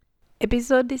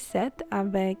Épisode 17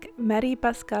 avec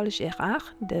Marie-Pascale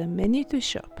Gérard de Menu to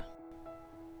Shop.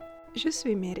 Je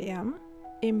suis Myriam,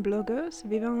 une blogueuse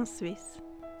vivant en Suisse.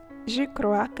 Je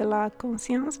crois que la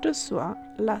conscience de soi,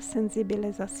 la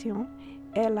sensibilisation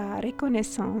et la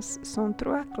reconnaissance sont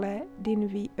trois clés d'une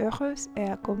vie heureuse et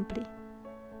accomplie.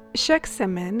 Chaque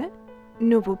semaine,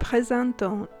 nous vous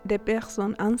présentons des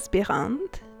personnes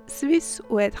inspirantes, suisses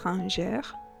ou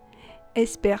étrangères,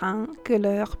 espérant que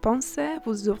leurs pensées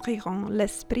vous ouvriront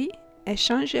l'esprit et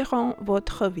changeront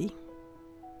votre vie.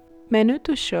 Menu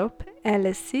to Shop est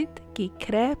le site qui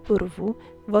crée pour vous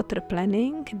votre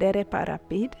planning des repas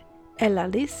rapides et la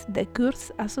liste des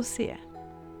courses associées.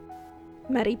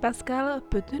 Marie-Pascale,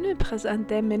 peux-tu nous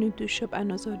présenter Menu to Shop à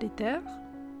nos auditeurs?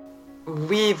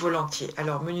 Oui, volontiers.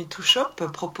 Alors, Menu to Shop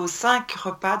propose 5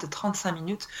 repas de 35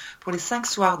 minutes pour les 5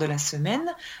 soirs de la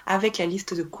semaine avec la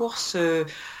liste de courses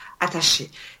attachée.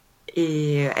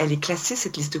 Et elle est classée,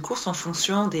 cette liste de courses, en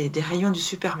fonction des rayons du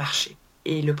supermarché.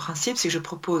 Et le principe, c'est que je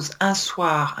propose un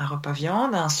soir un repas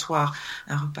viande, un soir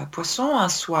un repas poisson, un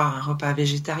soir un repas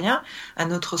végétarien, un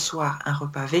autre soir un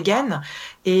repas vegan,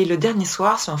 et le dernier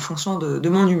soir, c'est en fonction de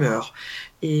mon humeur.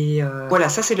 Et voilà,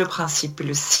 ça c'est le principe.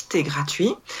 Le site est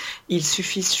gratuit. Il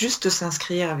suffit juste de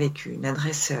s'inscrire avec une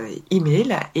adresse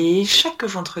email, et chaque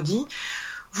vendredi,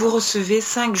 vous recevez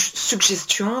 5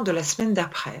 suggestions de la semaine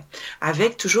d'après,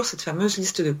 avec toujours cette fameuse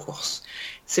liste de courses.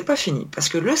 C'est pas fini, parce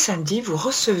que le samedi, vous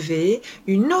recevez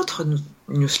une autre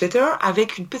newsletter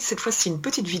avec cette fois-ci une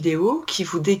petite vidéo qui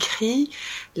vous décrit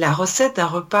la recette d'un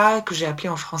repas que j'ai appelé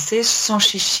en français sans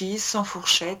chichi, sans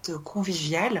fourchette,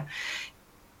 convivial,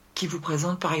 qui vous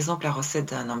présente par exemple la recette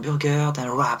d'un hamburger, d'un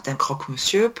wrap, d'un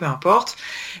croque-monsieur, peu importe.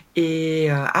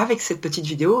 Et avec cette petite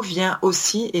vidéo vient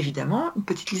aussi évidemment une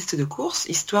petite liste de courses,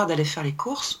 histoire d'aller faire les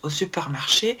courses au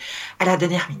supermarché à la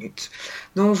dernière minute.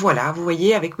 Donc voilà, vous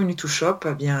voyez, avec Menu to Shop,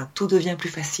 eh bien, tout devient plus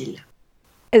facile.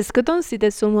 Est-ce que ton site est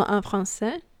seulement en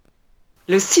français?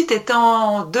 Le site est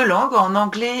en 2 langues, en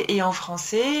anglais et en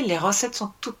français. Les recettes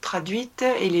sont toutes traduites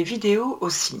et les vidéos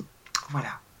aussi.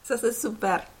 Voilà. Ça c'est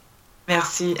super.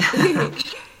 Merci.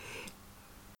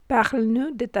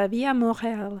 Parle-nous de ta vie à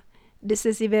Montréal, de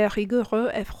ces hivers rigoureux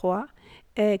et froids,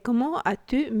 et comment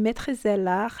as-tu maîtrisé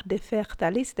l'art de faire ta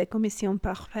liste des commissions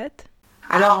parfaites?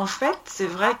 Alors en fait, c'est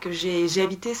vrai que j'ai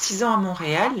habité 6 ans à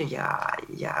Montréal, il y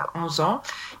a 11 ans,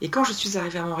 et quand je suis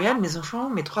arrivée à Montréal,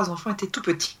 mes 3 enfants étaient tout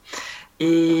petits.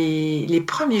 Et les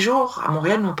premiers jours à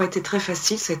Montréal n'ont pas été très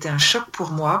faciles, ça a été un choc pour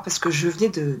moi parce que je venais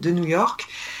de New York.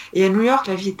 Et à New York,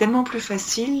 la vie est tellement plus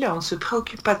facile, on ne se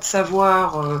préoccupe pas de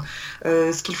savoir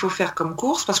ce qu'il faut faire comme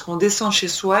course parce qu'on descend chez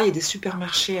soi, il y a des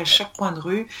supermarchés à chaque coin de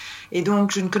rue. Et donc,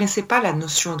 je ne connaissais pas la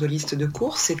notion de liste de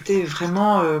courses, c'était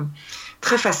vraiment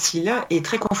très facile et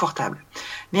très confortable.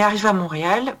 Mais arrivé à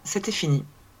Montréal, c'était fini.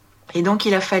 Et donc,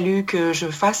 il a fallu que je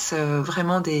fasse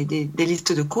vraiment des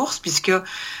listes de courses puisque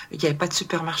il n'y avait pas de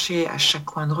supermarché à chaque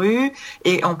coin de rue.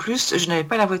 Et en plus, je n'avais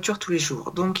pas la voiture tous les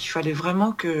jours. Donc, il fallait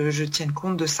vraiment que je tienne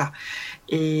compte de ça.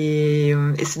 Et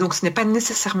donc, ce n'est pas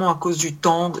nécessairement à cause du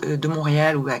temps de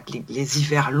Montréal ou avec les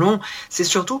hivers longs. C'est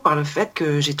surtout par le fait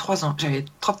que j'avais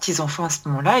 3 petits-enfants à ce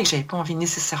moment-là et que j'avais pas envie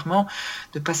nécessairement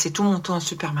de passer tout mon temps au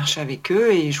supermarché avec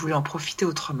eux et je voulais en profiter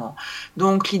autrement.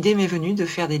 Donc, l'idée m'est venue de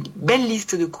faire des belles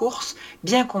listes de courses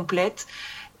bien complètes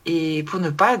et pour ne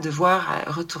pas devoir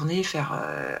retourner faire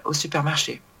au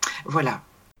supermarché. Voilà.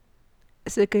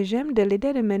 Ce que j'aime de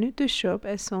l'idée de Menu to Shop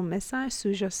est son message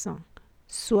sous-jacent,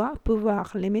 soit pouvoir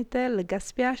limiter le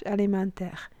gaspillage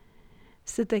alimentaire.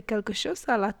 C'était quelque chose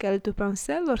à laquelle tu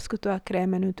pensais lorsque tu as créé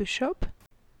Menu to Shop?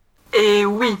 Et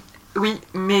oui,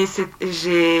 mais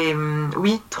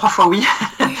oui, 3 fois oui.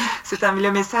 Le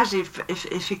message,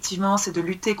 effectivement, c'est de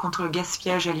lutter contre le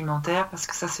gaspillage alimentaire parce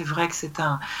que ça, c'est vrai que c'est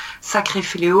un sacré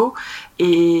fléau.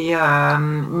 Mais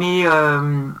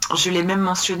je l'ai même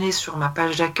mentionné sur ma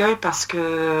page d'accueil parce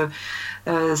que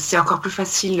c'est encore plus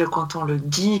facile quand on le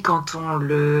dit, quand on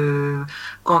le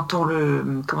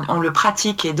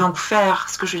pratique et donc faire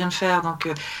ce que je viens de faire, donc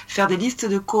faire des listes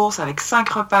de courses avec 5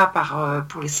 repas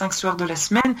pour les 5 soirs de la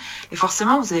semaine. Et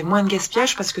forcément, vous avez moins de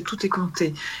gaspillage parce que tout est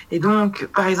compté. Et donc,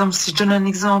 par exemple, si je donne un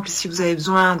exemple, si vous avez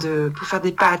besoin pour faire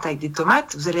des pâtes avec des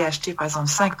tomates, vous allez acheter par exemple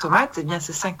 5 tomates, et bien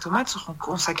ces 5 tomates seront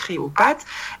consacrées aux pâtes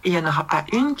et il n'y en aura pas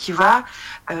une qui va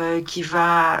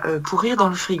pourrir dans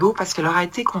le frigo parce qu'elle aura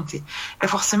été comptée. Et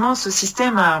forcément, ce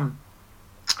système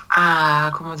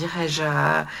comment dirais-je,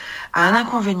 à un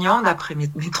inconvénient, d'après mes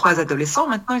trois adolescents,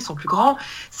 maintenant ils sont plus grands,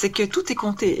 c'est que tout est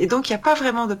compté. Et donc il n'y a pas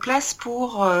vraiment de place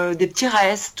pour des petits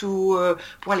restes ou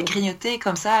pour aller grignoter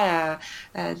comme ça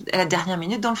à la dernière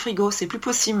minute dans le frigo. C'est plus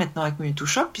possible maintenant avec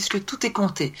Menu2Shop puisque tout est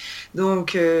compté.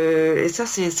 Donc, et ça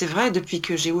c'est vrai depuis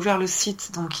que j'ai ouvert le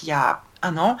site, donc il y a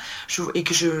un an, et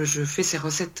que je fais ces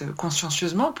recettes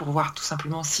consciencieusement pour voir tout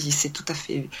simplement si c'est tout à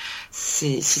fait,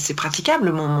 si c'est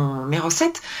praticable mes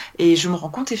recettes, et je me rends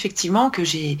compte effectivement que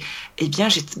j'ai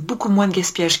beaucoup moins de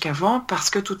gaspillage qu'avant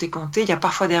parce que tout est compté. Il y a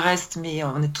parfois des restes, mais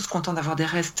on est tous contents d'avoir des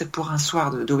restes pour un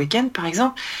soir de week-end par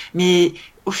exemple, mais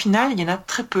au final, il y en a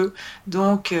très peu.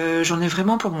 Donc, j'en ai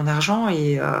vraiment pour mon argent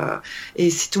et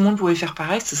si tout le monde pouvait faire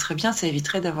pareil, ce serait bien. Ça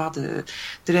éviterait d'avoir de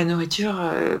la nourriture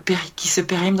qui se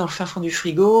périme dans le fin fond du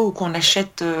frigo ou qu'on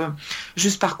achète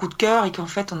juste par coup de cœur et qu'en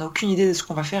fait, on n'a aucune idée de ce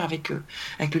qu'on va faire avec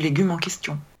le légume en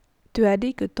question. Tu as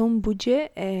dit que ton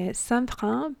budget est 100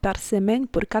 francs par semaine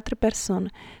pour 4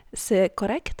 personnes. C'est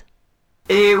correct?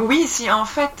 Et oui, si en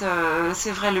fait,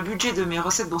 c'est vrai, le budget de mes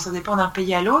recettes, bon, ça dépend d'un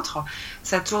pays à l'autre,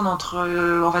 ça tourne entre,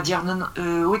 on va dire,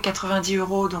 90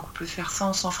 euros, donc on peut faire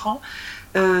 100 francs,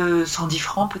 110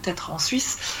 francs peut-être en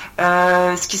Suisse.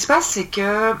 Ce qui se passe, c'est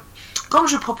que comme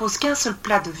je propose qu'un seul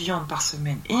plat de viande par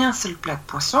semaine et un seul plat de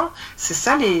poisson, c'est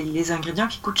ça les ingrédients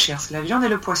qui coûtent cher, c'est la viande et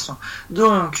le poisson.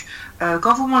 Donc,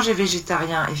 quand vous mangez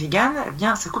végétarien et vegan, eh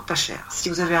bien, ça coûte pas cher. Si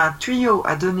vous avez un tuyau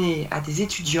à donner à des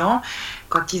étudiants,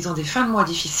 quand ils ont des fins de mois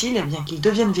difficiles, eh bien, qu'ils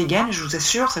deviennent vegan, je vous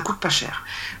assure, ça coûte pas cher.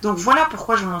 Donc, voilà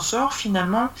pourquoi je m'en sors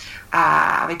finalement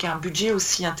avec un budget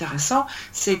aussi intéressant.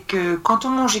 C'est que quand on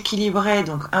mange équilibré,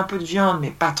 donc un peu de viande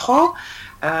mais pas trop,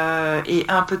 et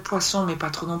un peu de poisson mais pas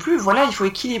trop non plus, voilà, il faut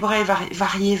équilibrer,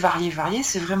 varier,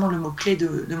 c'est vraiment le mot-clé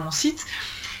de mon site.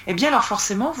 Eh bien alors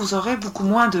forcément vous aurez beaucoup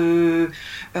moins de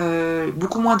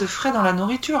frais dans la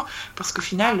nourriture, parce qu'au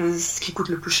final ce qui coûte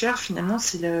le plus cher finalement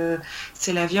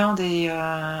c'est la viande et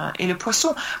le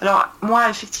poisson. Alors moi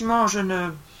effectivement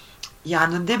il y a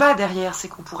un autre débat derrière, c'est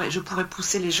je pourrais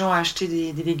pousser les gens à acheter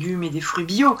des légumes et des fruits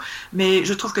bio, mais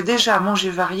je trouve que déjà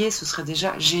manger varié, ce serait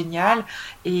déjà génial.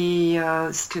 Et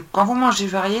quand vous mangez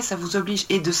varié, ça vous oblige,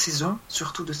 et de saison,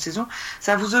 surtout de saison,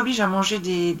 ça vous oblige à manger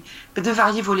de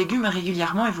varier vos légumes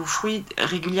régulièrement et vos fruits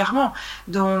régulièrement.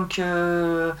 Donc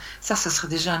ça serait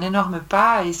déjà un énorme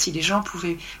pas. Et si les gens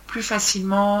pouvaient plus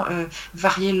facilement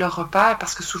varier leur repas,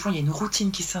 parce que souvent il y a une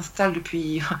routine qui s'installe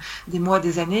depuis des mois,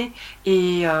 des années,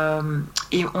 et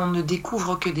on ne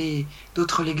découvre que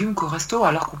d'autres légumes qu'au resto,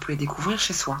 alors qu'on peut les découvrir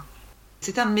chez soi.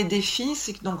 C'est un de mes défis,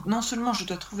 c'est que donc non seulement je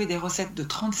dois trouver des recettes de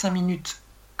 35 minutes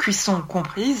cuisson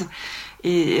comprise,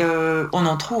 et on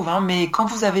en trouve, hein, mais quand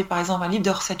vous avez par exemple un livre de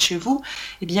recettes chez vous,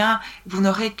 eh bien vous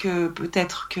n'aurez que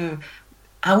peut-être que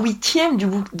un huitième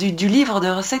du livre de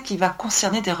recettes qui va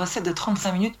concerner des recettes de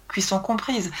 35 minutes cuisson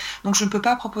comprise. Donc je ne peux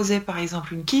pas proposer par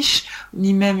exemple une quiche,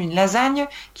 ni même une lasagne,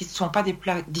 qui ne sont pas des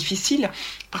plats difficiles,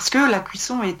 parce que la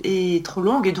cuisson est trop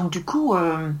longue, et donc du coup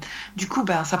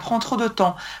ça prend trop de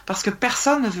temps, parce que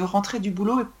personne ne veut rentrer du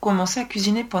boulot et commencer à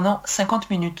cuisiner pendant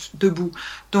 50 minutes debout.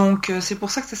 Donc c'est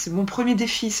pour ça que ça c'est mon premier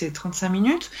défi, c'est 35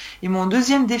 minutes. Et mon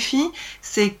deuxième défi,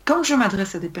 c'est quand je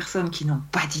m'adresse à des personnes qui n'ont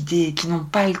pas d'idée, qui n'ont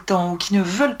pas le temps, ou qui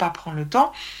ne veulent pas prendre le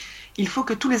temps, il faut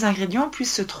que tous les ingrédients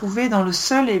puissent se trouver dans le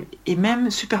seul et même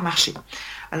supermarché.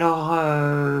 Alors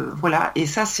voilà, et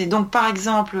ça c'est donc par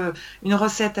exemple une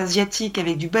recette asiatique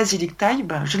avec du basilic thaï,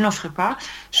 je ne l'en ferai pas,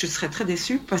 je serais très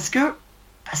déçue parce que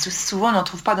souvent on n'en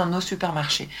trouve pas dans nos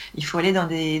supermarchés. Il faut aller dans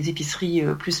des épiceries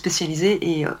plus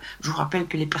spécialisées, et je vous rappelle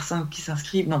que les personnes qui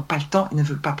s'inscrivent n'ont pas le temps et ne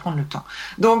veulent pas prendre le temps.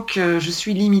 Donc je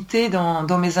suis limitée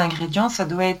dans mes ingrédients, ça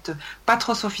doit être pas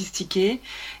trop sophistiqué,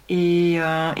 et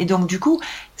donc du coup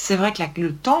c'est vrai que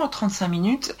le temps, 35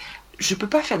 minutes, je peux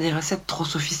pas faire des recettes trop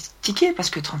sophistiquées parce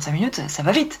que 35 minutes ça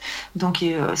va vite. Donc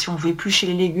si on veut éplucher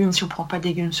les légumes, si on prend pas de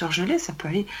légumes surgelés,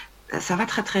 ça va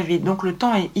très très vite. Donc le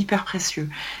temps est hyper précieux.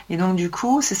 Et donc du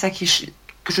coup, c'est ça que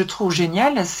je trouve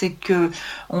génial, c'est que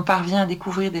on parvient à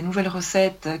découvrir des nouvelles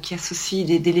recettes qui associent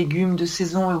des légumes de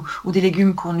saison ou des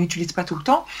légumes qu'on n'utilise pas tout le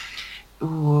temps,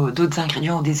 ou d'autres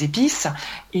ingrédients ou des épices,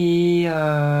 et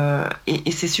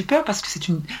c'est super parce que c'est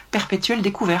une perpétuelle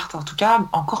découverte. En tout cas,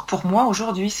 encore pour moi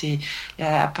aujourd'hui,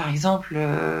 par exemple,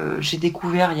 j'ai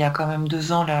découvert il y a quand même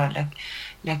 2 ans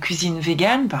la cuisine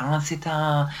végane.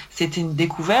 C'était une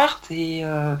découverte, et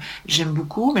j'aime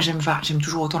beaucoup, mais j'aime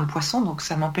toujours autant le poisson, donc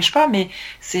ça ne m'empêche pas, mais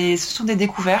ce sont des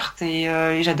découvertes,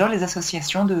 et j'adore les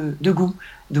associations de goût,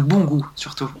 de bon goût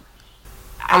surtout.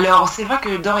 Alors, c'est vrai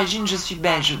que d'origine, je suis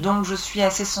belge, donc je suis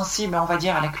assez sensible, on va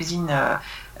dire, à la cuisine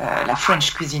la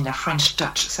French cuisine, la French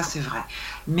touch, ça c'est vrai.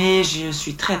 Mais je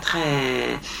suis très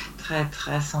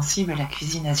sensible à la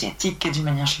cuisine asiatique d'une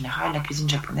manière générale, la cuisine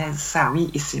japonaise, ça oui,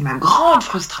 et c'est ma grande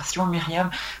frustration, Myriam,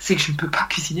 c'est que je ne peux pas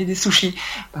cuisiner des sushis,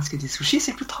 parce que des sushis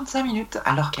c'est plus de 35 minutes,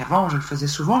 alors qu'avant je le faisais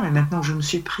souvent, mais maintenant que je me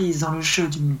suis prise dans le jeu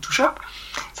du Minitou Shop,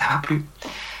 ça va plus.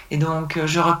 Et donc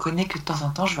je reconnais que de temps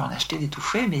en temps je vais en acheter des tout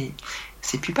faits, mais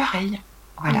c'est plus pareil,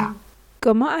 voilà.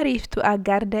 Comment arrives-tu à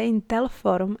garder une telle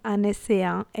forme en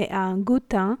essayant et en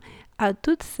goûtant à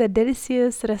toutes ces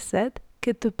délicieuses recettes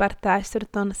que tu partages sur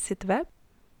ton site web?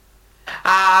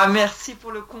 Ah, merci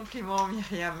pour le compliment,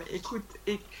 Myriam. Écoute,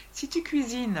 si tu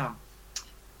cuisines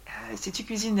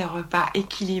des repas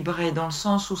équilibrés dans le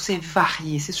sens où c'est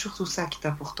varié, c'est surtout ça qui est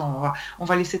important. On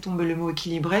va laisser tomber le mot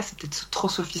équilibré, c'est peut-être trop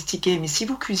sophistiqué, mais si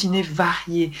vous cuisinez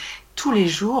varié tous les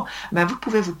jours, ben vous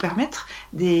pouvez vous permettre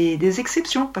des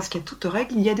exceptions, parce qu'à toute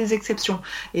règle, il y a des exceptions.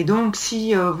 Et donc,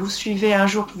 si vous suivez un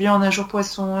jour viande, un jour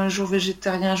poisson, un jour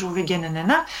végétarien, un jour vegan,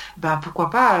 nanana, ben pourquoi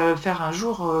pas faire un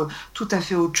jour tout à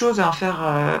fait autre chose, faire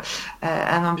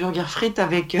un hamburger frites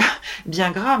avec bien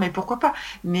gras, mais pourquoi pas.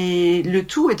 Mais le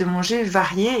tout est de manger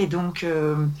varié, et donc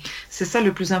c'est ça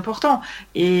le plus important.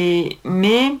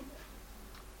 Mais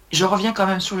je reviens quand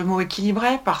même sur le mot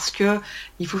équilibré parce que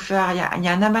il y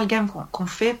a un amalgame qu'on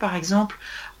fait, par exemple,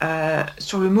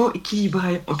 sur le mot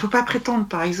équilibré. On ne peut pas prétendre,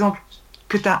 par exemple,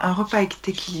 que tu as un repas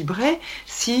équilibré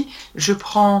si je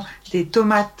prends des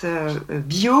tomates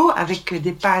bio avec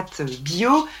des pâtes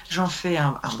bio, j'en fais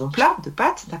un bon plat de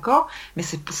pâtes, d'accord, mais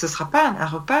ce ne sera pas un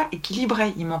repas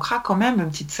équilibré. Il manquera quand même une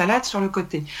petite salade sur le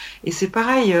côté. Et c'est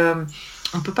pareil,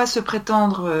 on ne peut pas se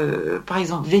prétendre, par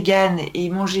exemple, vegan et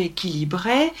manger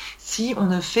équilibré si on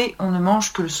ne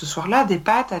mange que ce soir-là des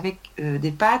pâtes avec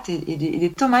des pâtes et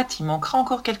des tomates. Il manquera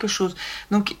encore quelque chose.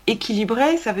 Donc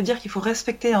équilibré, ça veut dire qu'il faut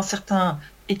respecter un certain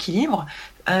équilibre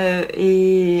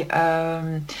il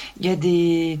y a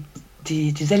des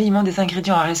aliments, des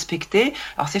ingrédients à respecter.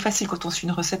 Alors c'est facile quand on suit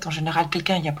une recette, en général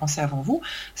quelqu'un y a pensé avant vous,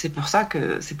 c'est pour ça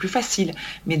que c'est plus facile.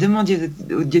 Mais demandez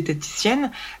aux diététiciennes,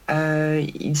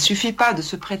 il ne suffit pas de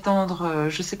se prétendre,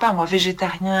 je sais pas moi,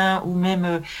 végétarien ou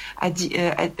même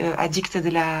addict de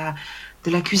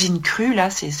la cuisine crue,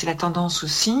 là, c'est la tendance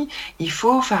aussi. Il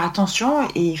faut faire attention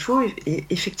et il faut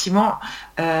effectivement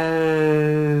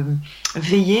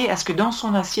veiller à ce que dans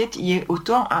son assiette, il y ait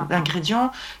autant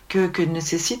d'ingrédients que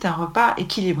nécessite un repas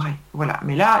équilibré. Voilà.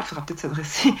 Mais là, il faudra peut-être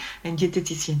s'adresser à une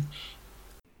diététicienne.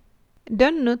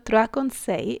 Donne-nous 3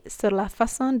 conseils sur la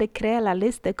façon de créer la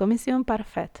liste de commissions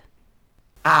parfaite.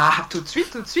 Ah, tout de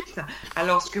suite.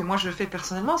 Alors, ce que moi je fais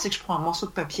personnellement, c'est que je prends un morceau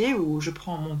de papier ou je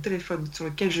prends mon téléphone sur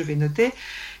lequel je vais noter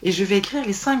et je vais écrire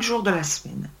les 5 jours de la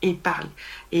semaine et parler.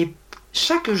 Et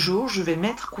chaque jour, je vais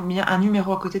mettre un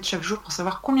numéro à côté de chaque jour pour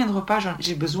savoir combien de repas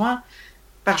j'ai besoin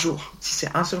par jour, si c'est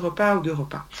un seul repas ou 2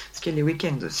 repas, parce qu'il y a les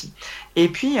week-ends aussi. Et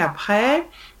puis après,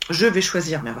 je vais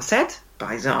choisir mes recettes,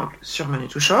 par exemple sur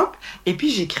Minitou Shop, et puis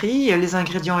j'écris les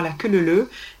ingrédients à la queue leu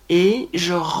et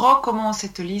je recommence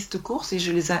cette liste course et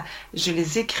je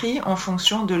les écris en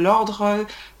fonction de l'ordre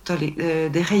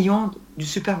des rayons du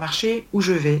supermarché où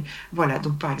je vais. Voilà,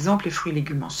 donc par exemple les fruits et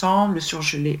légumes ensemble, le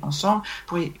surgelé ensemble,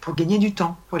 pour gagner du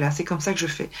temps. Voilà, c'est comme ça que je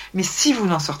fais. Mais si vous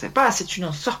n'en sortez pas, si tu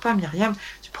n'en sors pas, Myriam,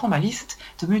 tu prends ma liste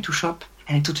de Minitou Shop,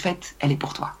 elle est toute faite, elle est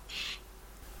pour toi.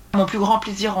 Mon plus grand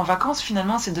plaisir en vacances,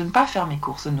 finalement, c'est de ne pas faire mes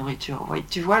courses de nourriture. Oui,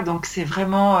 tu vois, donc c'est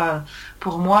vraiment,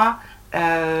 pour moi,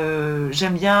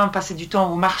 j'aime bien passer du temps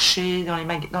au marché,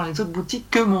 dans les autres boutiques,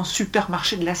 que mon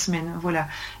supermarché de la semaine. Voilà.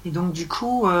 Et donc, du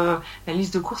coup, la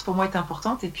liste de courses, pour moi, est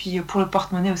importante. Et puis, pour le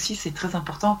porte-monnaie aussi, c'est très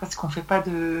important parce qu'on ne fait pas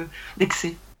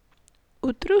d'excès.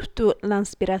 Où trouves-tu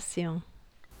l'inspiration?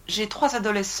 J'ai 3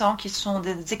 adolescents qui sont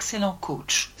des excellents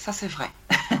coachs. Ça, c'est vrai.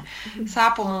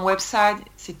 Ça, pour mon website,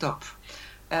 c'est top.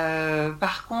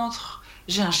 Par contre,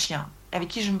 j'ai un chien avec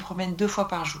qui je me promène 2 fois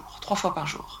par jour, 3 fois par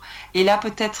jour. Et là,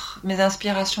 peut-être, mes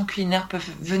inspirations culinaires peuvent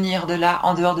venir de là,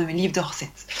 en dehors de mes livres de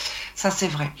recettes. Ça, c'est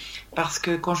vrai. Parce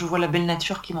que quand je vois la belle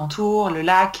nature qui m'entoure, le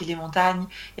lac et les montagnes,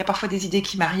 il y a parfois des idées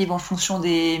qui m'arrivent en fonction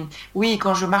des... Oui,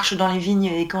 quand je marche dans les vignes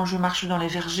et quand je marche dans les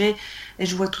vergers, et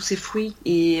je vois tous ces fruits,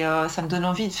 et ça me donne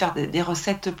envie de faire des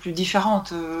recettes plus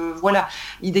différentes. Voilà,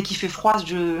 l'idée qui fait froid,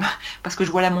 parce que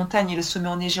je vois la montagne et le sommet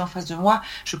enneigé en face de moi,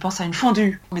 je pense à une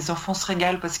fondue. Mes enfants se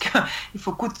régalent parce qu'il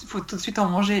faut tout de suite en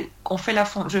manger.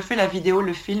 Je fais la vidéo,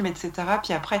 le film, etc.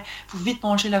 Puis après, il faut vite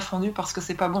manger la fondue parce que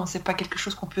c'est pas bon, c'est pas quelque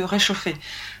chose qu'on peut réchauffer.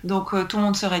 Donc tout le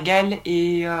monde se régale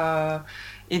et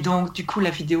donc du coup la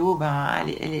vidéo,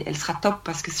 elle sera top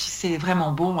parce que si c'est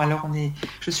vraiment bon, alors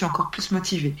je suis encore plus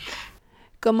motivée.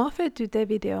 Comment fais-tu tes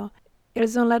vidéos?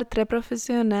 Elles ont l'air très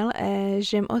professionnelles et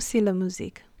j'aime aussi la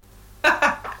musique.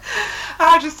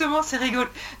 Ah, justement, c'est rigolo.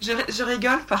 Je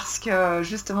rigole parce que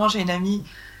justement, j'ai une amie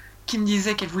qui me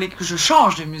disait qu'elle voulait que je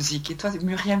change de musique. Et toi,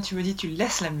 Myriam, tu me dis, tu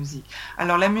laisses la musique.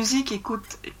 Alors, la musique,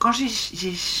 écoute, quand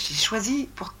j'ai choisi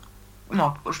pour...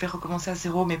 Non, je vais recommencer à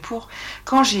zéro, mais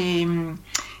quand j'ai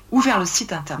ouvert le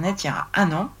site internet il y a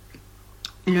un an,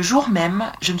 le jour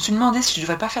même, je me suis demandé si je ne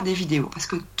devrais pas faire des vidéos. Parce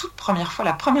que toute première fois,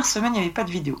 la première semaine, il n'y avait pas de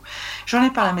vidéo. J'en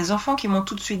ai parlé à mes enfants qui m'ont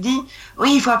tout de suite dit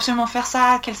oui, il faut absolument faire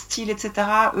ça, quel style, etc.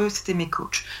 Eux, c'était mes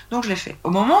coachs. Donc je l'ai fait.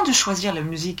 Au moment de choisir la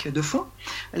musique de fond,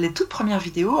 les toutes premières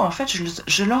vidéos, en fait,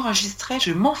 je l'enregistrais,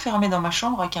 je m'enfermais dans ma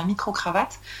chambre avec un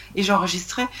micro-cravate et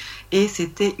j'enregistrais. Et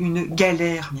c'était une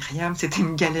galère, Myriam. C'était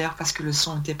une galère parce que le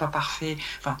son n'était pas parfait.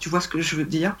 Enfin, tu vois ce que je veux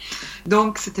dire.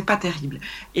 Donc, c'était pas terrible.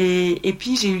 Et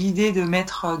puis, j'ai eu l'idée de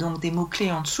mettre donc des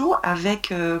mots-clés en dessous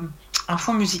avec un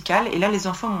fond musical. Et là, les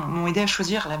enfants m'ont aidé à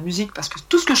choisir la musique parce que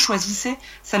tout ce que je choisissais,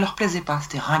 ça leur plaisait pas.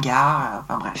 C'était ringard,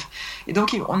 enfin bref. Et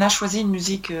donc, on a choisi une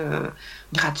musique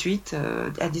gratuite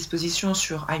à disposition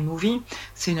sur iMovie.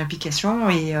 C'est une application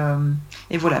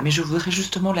et voilà. Mais je voudrais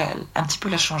justement un petit peu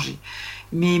la changer.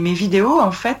 Mais mes vidéos,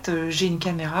 en fait, j'ai une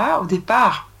caméra. Au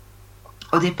départ,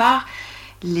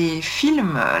 les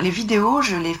films, les vidéos,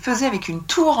 je les faisais avec une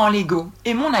tour en Lego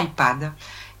et mon iPad.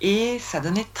 Et ça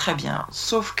donnait très bien.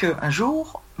 Sauf qu'un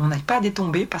jour, mon iPad est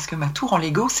tombé parce que ma tour en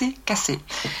Lego s'est cassée.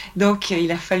 Donc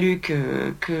il a fallu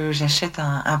que j'achète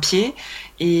un pied.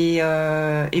 Et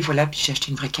voilà, puis j'ai acheté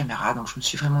une vraie caméra. Donc je me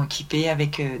suis vraiment équipée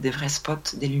avec des vrais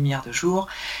spots, des lumières de jour.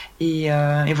 Et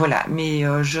voilà. Mais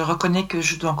je reconnais que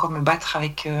je dois encore me battre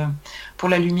avec... pour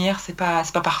la lumière, c'est pas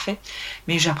parfait.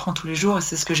 Mais j'apprends tous les jours et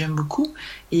c'est ce que j'aime beaucoup.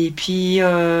 Et puis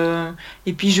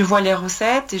je vois les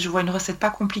recettes et je vois une recette pas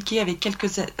compliquée avec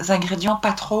quelques ingrédients,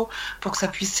 pas trop, pour que ça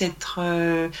puisse être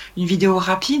une vidéo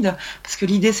rapide. Parce que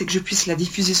l'idée, c'est que je puisse la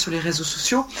diffuser sur les réseaux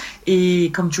sociaux.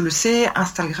 Et comme tu le sais,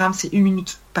 Instagram, c'est 1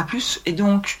 minute, pas plus. Et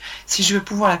donc, si je veux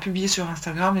pouvoir la publier sur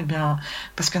Instagram, eh bien,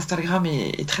 parce qu'Instagram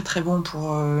est très très bon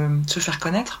pour se faire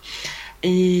connaître.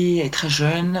 Et elle est très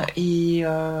jeune et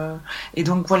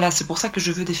donc voilà, c'est pour ça que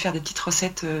je veux faire des petites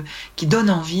recettes qui donnent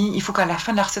envie. Il faut qu'à la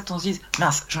fin de la recette on se dise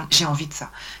mince, j'ai envie de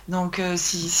ça. Donc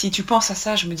si tu penses à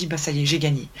ça, je me dis bah ça y est, j'ai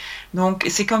gagné. Donc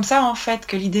c'est comme ça en fait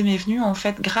que l'idée m'est venue, en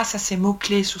fait, grâce à ces mots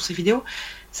clés sur ces vidéos,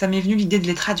 ça m'est venu l'idée de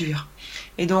les traduire.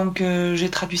 Et donc j'ai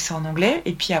traduit ça en anglais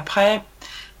et puis après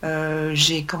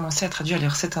j'ai commencé à traduire les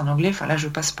recettes en anglais. Enfin là je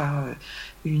passe par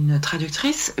une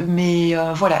traductrice, mais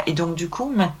voilà. Et donc du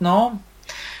coup maintenant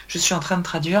je suis en train de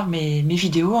traduire mes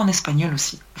vidéos en espagnol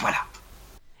aussi. Voilà.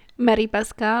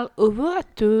 Marie-Pascale, où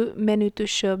vois-tu Manitou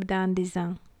Shop dans 10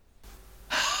 ans?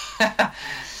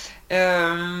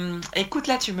 Écoute,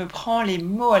 là, tu me prends les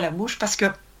mots à la bouche parce que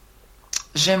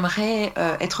j'aimerais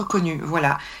être connue.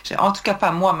 Voilà. En tout cas,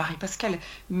 pas moi, Marie-Pascale,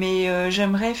 mais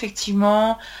j'aimerais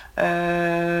effectivement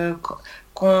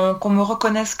qu'on me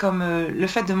reconnaisse comme le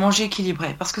fait de manger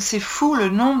équilibré. Parce que c'est fou le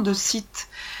nombre de sites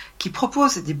qui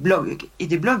proposent des blogs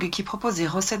qui proposent des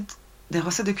recettes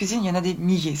de cuisine. Il y en a des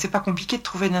milliers. C'est pas compliqué de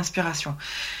trouver une inspiration.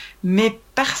 Mais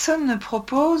personne ne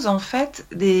propose en fait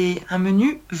un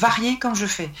menu varié comme je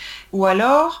fais. Ou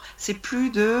alors c'est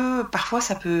parfois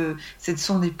ce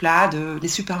sont des plats, les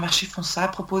supermarchés font ça,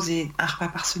 proposer un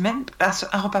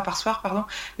repas par soir, pardon.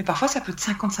 Mais parfois ça peut être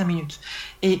 55 minutes.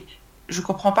 Et je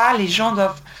comprends pas, les gens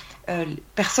doivent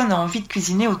personne n'a envie de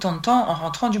cuisiner autant de temps en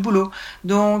rentrant du boulot.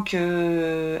 Donc,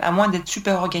 à moins d'être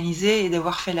super organisé et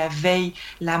d'avoir fait la veille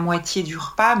la moitié du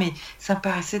repas, mais ça me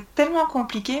paraissait tellement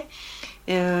compliqué.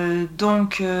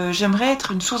 Donc, j'aimerais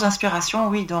être une source d'inspiration,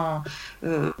 oui,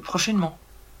 prochainement.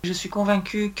 Je suis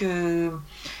convaincue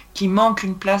qu'il manque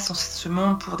une place dans ce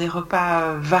monde pour des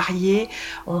repas variés.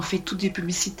 On fait toutes des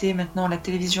publicités maintenant à la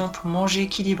télévision pour manger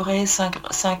équilibré, 5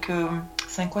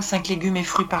 légumes et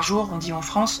fruits par jour, on dit en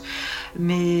France.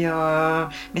 Mais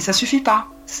ça suffit pas.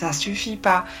 Ça suffit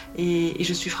pas. Et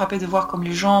je suis frappée de voir comme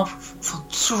les gens font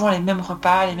souvent les mêmes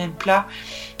repas, les mêmes plats.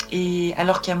 Et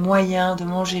alors qu'il y a moyen de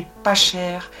manger pas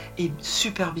cher et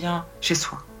super bien chez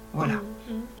soi. Voilà.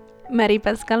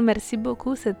 Marie-Pascale, merci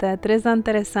beaucoup. C'était très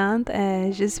intéressant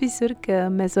et je suis sûre que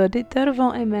mes auditeurs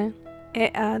vont aimer.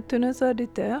 Et à tous nos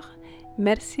auditeurs,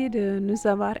 merci de nous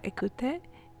avoir écoutés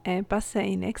et passez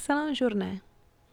une excellente journée.